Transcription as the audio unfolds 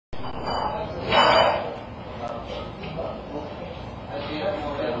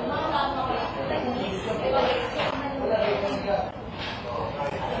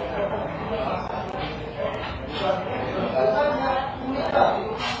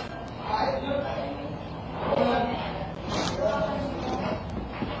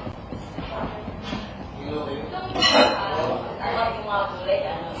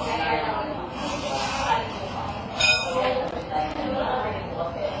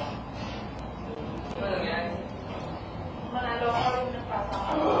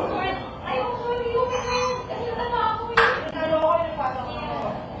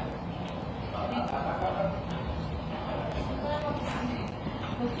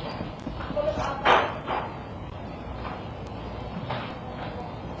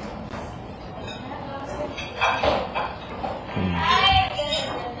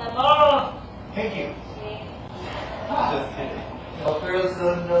Thank you. Just kidding. Oh,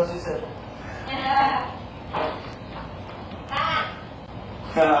 rl0 knows you said.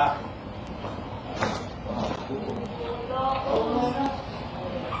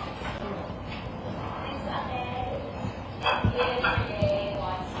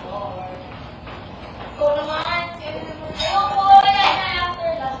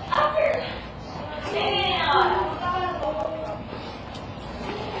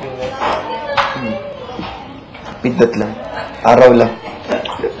 Pindot lang. Araw lang.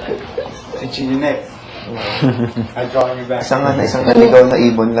 Teaching you next. I'm drawing you back. Isang naligaw na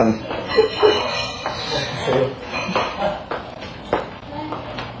ibon lang.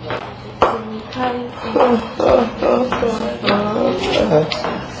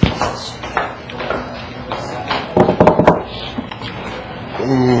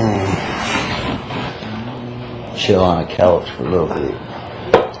 Chill on a couch for a little bit.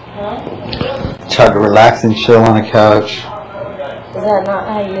 Try to relax and chill on a couch. Is that not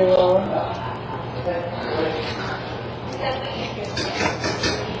how you roll?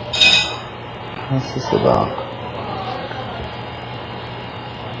 What's this about?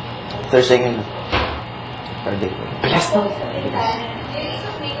 They're singing. Are they?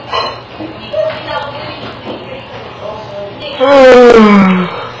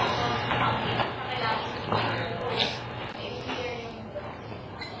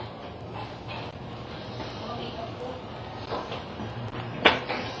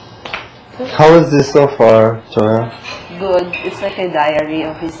 How is this so far, Joya? Good. It's like a diary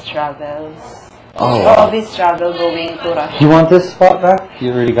of his travels. Oh. Of his travel going to Russia. You want this spot back?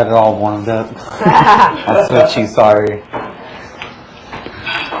 You already got it all warmed up. I'll switch you, sorry.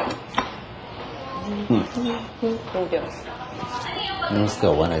 Thank you. I'm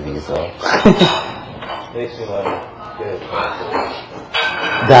still one of these though.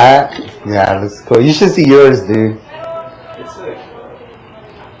 That? Yeah, that's cool. You should see yours, dude. It's sick.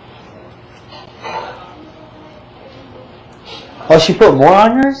 Oh, she put more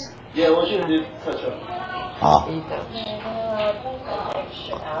on yours? Yeah, what you did touch up. Oh.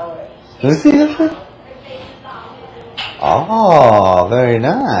 Let me see this one. Oh, very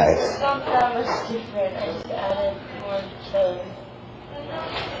nice. That was different. I just added more chili.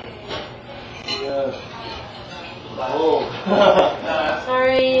 Yeah. Oh.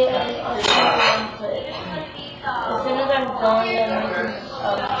 Sorry, I'll put it. As soon as I'm done, then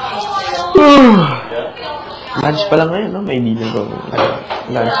Lunch pa lang ngayon, no? May dinner ba?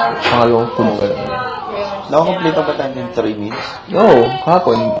 Lunch. Pangalawang food pa lang. Nakakomplete ba tayo in 3 minutes? No,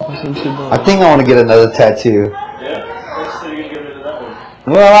 kahapon. I think I want to get another tattoo. Yeah? So you're gonna get rid of that one?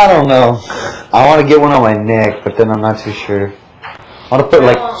 Well, I don't know. I want to get one on my neck, but then I'm not too sure. I want to put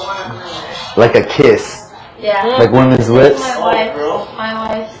like a kiss. yeah. Like women's lips. My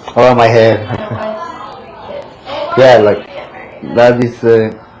wife's. Or on my head. Yeah, like, that'd be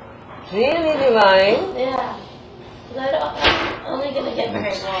sick. Really, Divine? Yeah. I'm only gonna get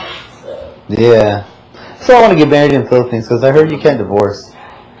married once, so. Yeah. So I want to get married in the Philippines because I heard you can't divorce.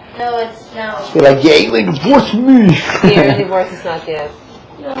 No, it's now. You're like, yeah, you ain't divorcing me. Your divorce is not yet.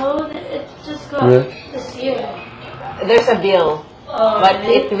 No, it just got Really? this year. There's a bill, but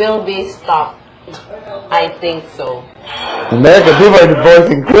really? it will be stopped. I think so. America, people are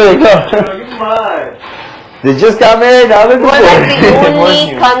divorcing quick, huh? You're mine. They just got married, now they're One of the divorcing.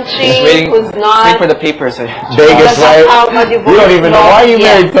 only country who's not Wait for the papers. Vegas, doesn't right? have a You divorce don't even know law why you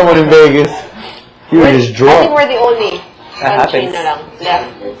yet. married someone in Vegas. You were just I think drunk. we're the only That country happens. na lang left.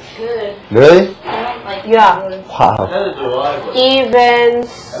 It's good. Really? I don't like Yeah. divorce. Wow. Another July, but Evens.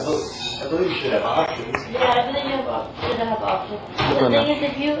 I believe you should have options. Yeah, I believe you should have options. The one thing now. is,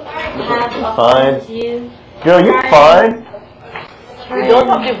 if you have fine. options, you. Girl, you're fine. We don't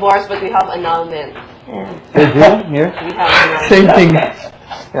have divorce, but we have annulment. Yeah. Hey, dude, here. We have annulment. Same thing.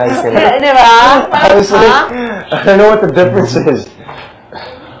 Yeah, just kidding. Di ba? Honestly, I don't know what the difference is.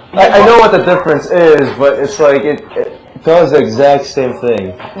 I know what the difference is, but it's like it does the exact same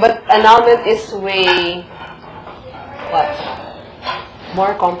thing. But annulment is way, what?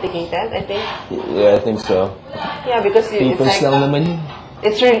 More complicated, I think. Yeah, I think so. Yeah, because it's Papers like, lang naman yun.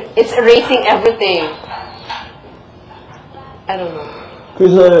 it's erasing everything. I don't know.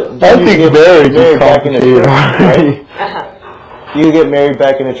 Because I think marriage is back in the complicated. church, right? Uh-huh. You get married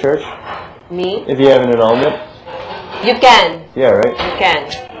back in the church Me? if you have an annulment. You can. Yeah, right. You can.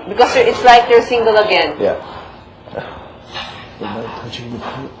 Because it's like you're single again. Yeah.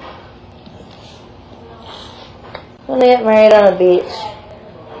 When they get married on a beach.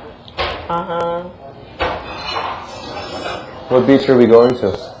 Uh-huh. What beach are we going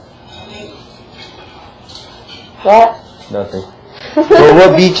to? What? Nothing. Well,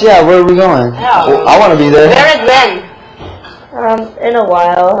 what beach? Yeah, where are we going? Yeah. Well, I want to be there. Where and when? In a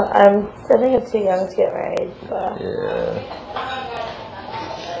while. I think I'm too young to get married. But, Yeah.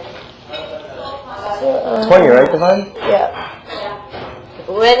 so, 20, right, Divine? Yeah.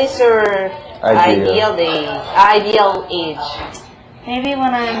 When is your Ideal. ideal age? Maybe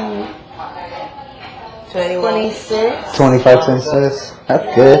when I'm 21. 26. 25 cents.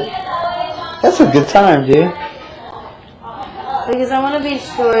 That's good. That's a good time, dude. Because I want to be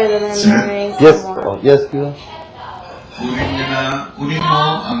sure that I'm marrying Yes. someone. Oh, yes, Kilo. Kunin mo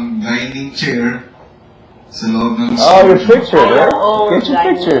ang dining chair sa loob ng Oh, your picture, right? Oh, Get your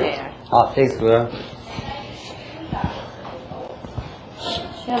dining picture. chair. Oh, thanks, bro.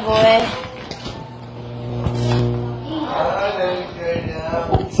 Yeah, boy.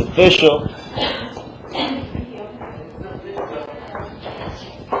 It's official.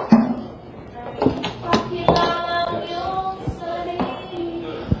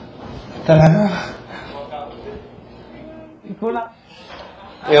 Talaga?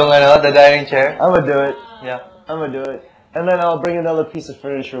 Yung the dining chair? I'm gonna do it. Yeah, I'm gonna do it. And then I'll bring another piece of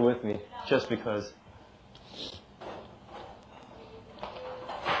furniture with me, just because.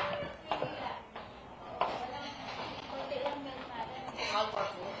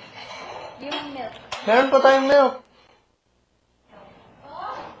 Meron pa tayong milk.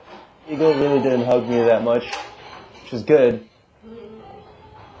 Eagle really didn't hug me that much, which is good.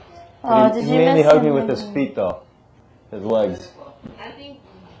 Oh, He did you mainly miss hugged me him? with his feet, though. His legs. I think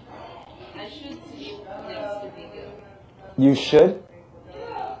I should sleep next to Bigel. You should?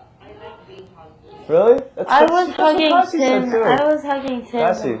 I like being hugged. Really? I was what hugging Cassie said, Tim. too. I was hugging Tim.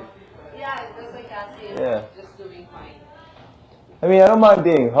 Cassie. Yeah, that's like Cassie is Yeah. just doing fine. I mean, I don't mind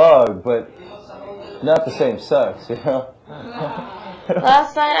being hugged, but not the same sex, you know?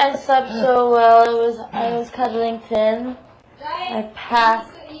 Last night I slept so well. I was cuddling Tim. I passed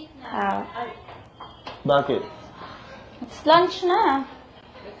out. Bakit? It's lunch now.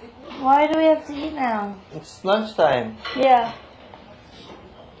 Why do we have to eat now? It's lunchtime. Yeah.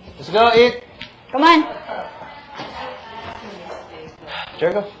 Let's go eat. Come on.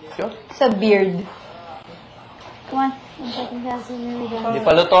 Jericho, let's go. It's a beard. Come on. I'm taking Cassie. Here we go. Di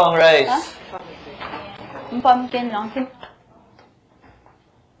pa luto ang rice. Yung pumpkin lang.